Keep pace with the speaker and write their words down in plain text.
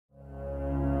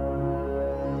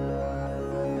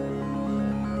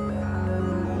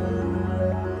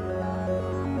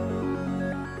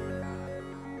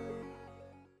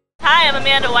I'm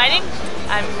Amanda Whiting.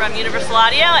 I'm from Universal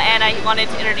Audio, and I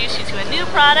wanted to introduce you to a new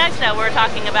product that we're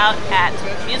talking about at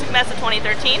Musikmesse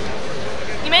 2013.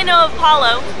 You may know of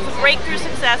Apollo. It's a breakthrough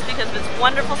success because of its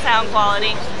wonderful sound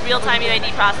quality, real-time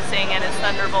UAD processing, and its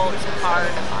Thunderbolt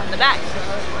card on the back.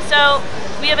 So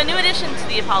we have a new addition to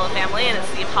the Apollo family, and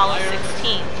it's the Apollo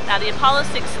 16. Now the Apollo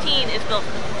 16 is built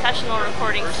for professional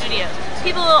recording studios.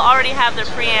 People who already have their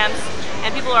preamps, and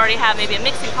people already have maybe a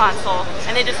mixing console,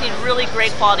 and they just need really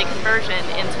great quality conversion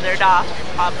into their DAW,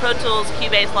 Pro Tools,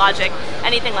 Cubase, Logic,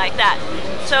 anything like that.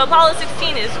 So Apollo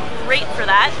 16 is great for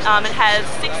that. It has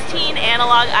 16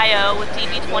 analog I/O with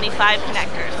DB25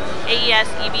 connectors, AES,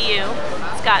 EBU.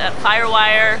 It's got a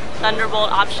FireWire Thunderbolt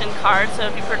option card, so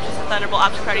if you purchase a Thunderbolt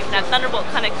option card, you can have Thunderbolt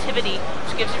connectivity,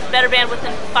 which gives you better bandwidth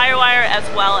in FireWire as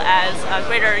well as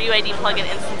greater UAD plugin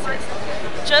instances.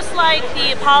 Just like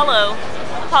the Apollo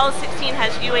 16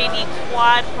 has UAD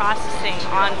quad processing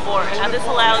on board. Now this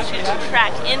allows you to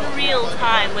track in real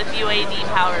time with UAD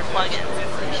powered plugins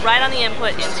right on the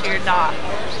input into your DAW.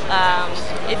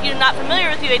 If you're not familiar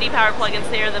with UAD powered plugins,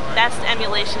 they are the best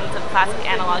emulations of classic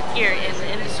analog gear in the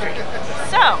industry.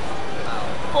 So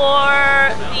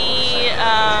for the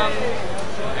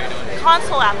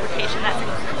console application that's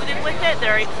included with it,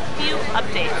 there are a few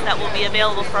updates that will be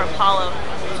available for Apollo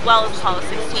as well as Apollo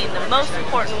 16. The most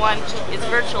important one is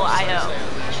virtual I/O.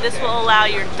 This will allow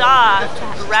your DAW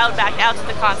to route back out to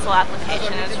the console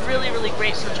application, and it's really, really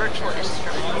great for virtual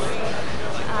instruments.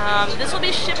 This will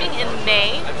be shipping in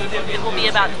May. It will be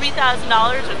about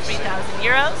 $3,000 or 3,000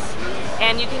 euros,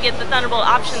 and you can get the Thunderbolt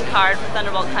option card for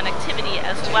Thunderbolt connectivity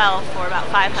as well for about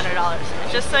 $500.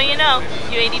 And just so you know,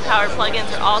 UAD powered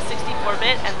plugins are all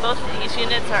 64-bit, and both of these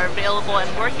units are available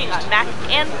and working on Mac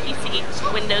and PC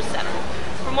Windows 7.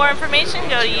 For more information,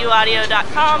 go to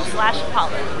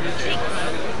uaudio.com/Apollo. Thanks.